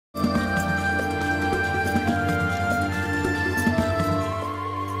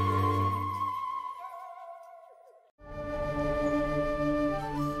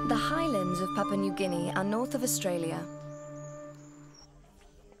Papua New Guinea are north of Australia.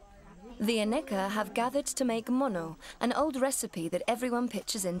 The Aneka have gathered to make mono, an old recipe that everyone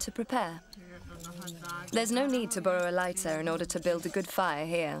pitches in to prepare. There's no need to borrow a lighter in order to build a good fire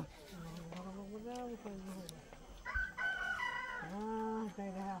here.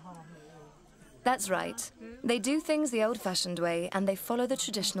 That's right. They do things the old-fashioned way and they follow the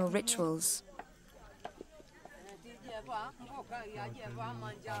traditional rituals.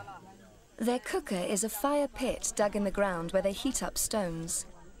 Their cooker is a fire pit dug in the ground where they heat up stones.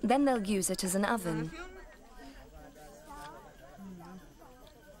 Then they'll use it as an oven.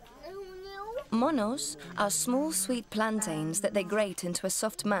 Monos are small sweet plantains that they grate into a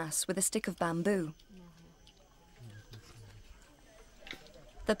soft mass with a stick of bamboo.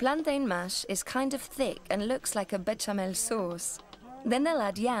 The plantain mash is kind of thick and looks like a béchamel sauce. Then they'll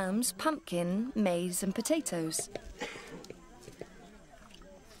add yams, pumpkin, maize and potatoes.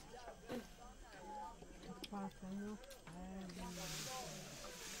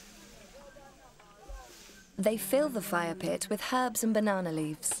 They fill the fire pit with herbs and banana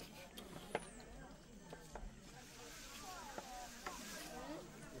leaves.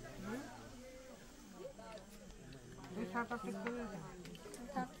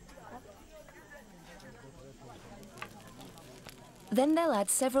 Then they'll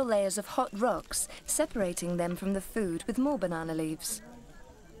add several layers of hot rocks, separating them from the food with more banana leaves.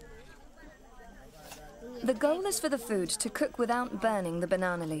 The goal is for the food to cook without burning the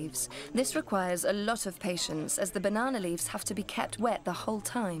banana leaves. This requires a lot of patience, as the banana leaves have to be kept wet the whole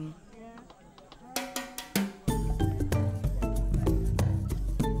time.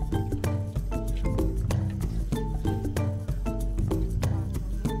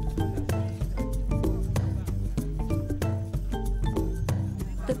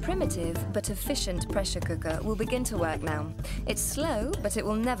 The primitive but efficient pressure cooker will begin to work now. It's slow, but it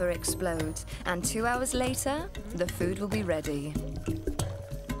will never explode. And 2 hours later, the food will be ready.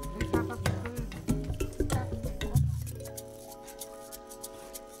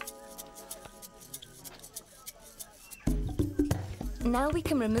 Now we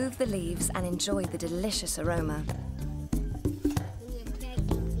can remove the leaves and enjoy the delicious aroma.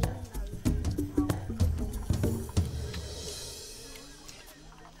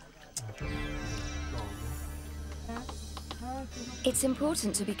 It's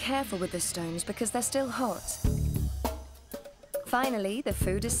important to be careful with the stones because they're still hot. Finally, the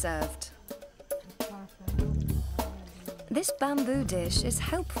food is served. This bamboo dish is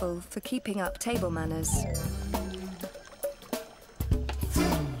helpful for keeping up table manners.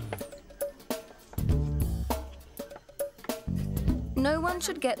 No one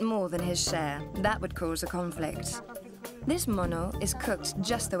should get more than his share. That would cause a conflict. This mono is cooked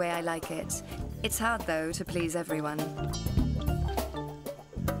just the way I like it. It's hard, though, to please everyone.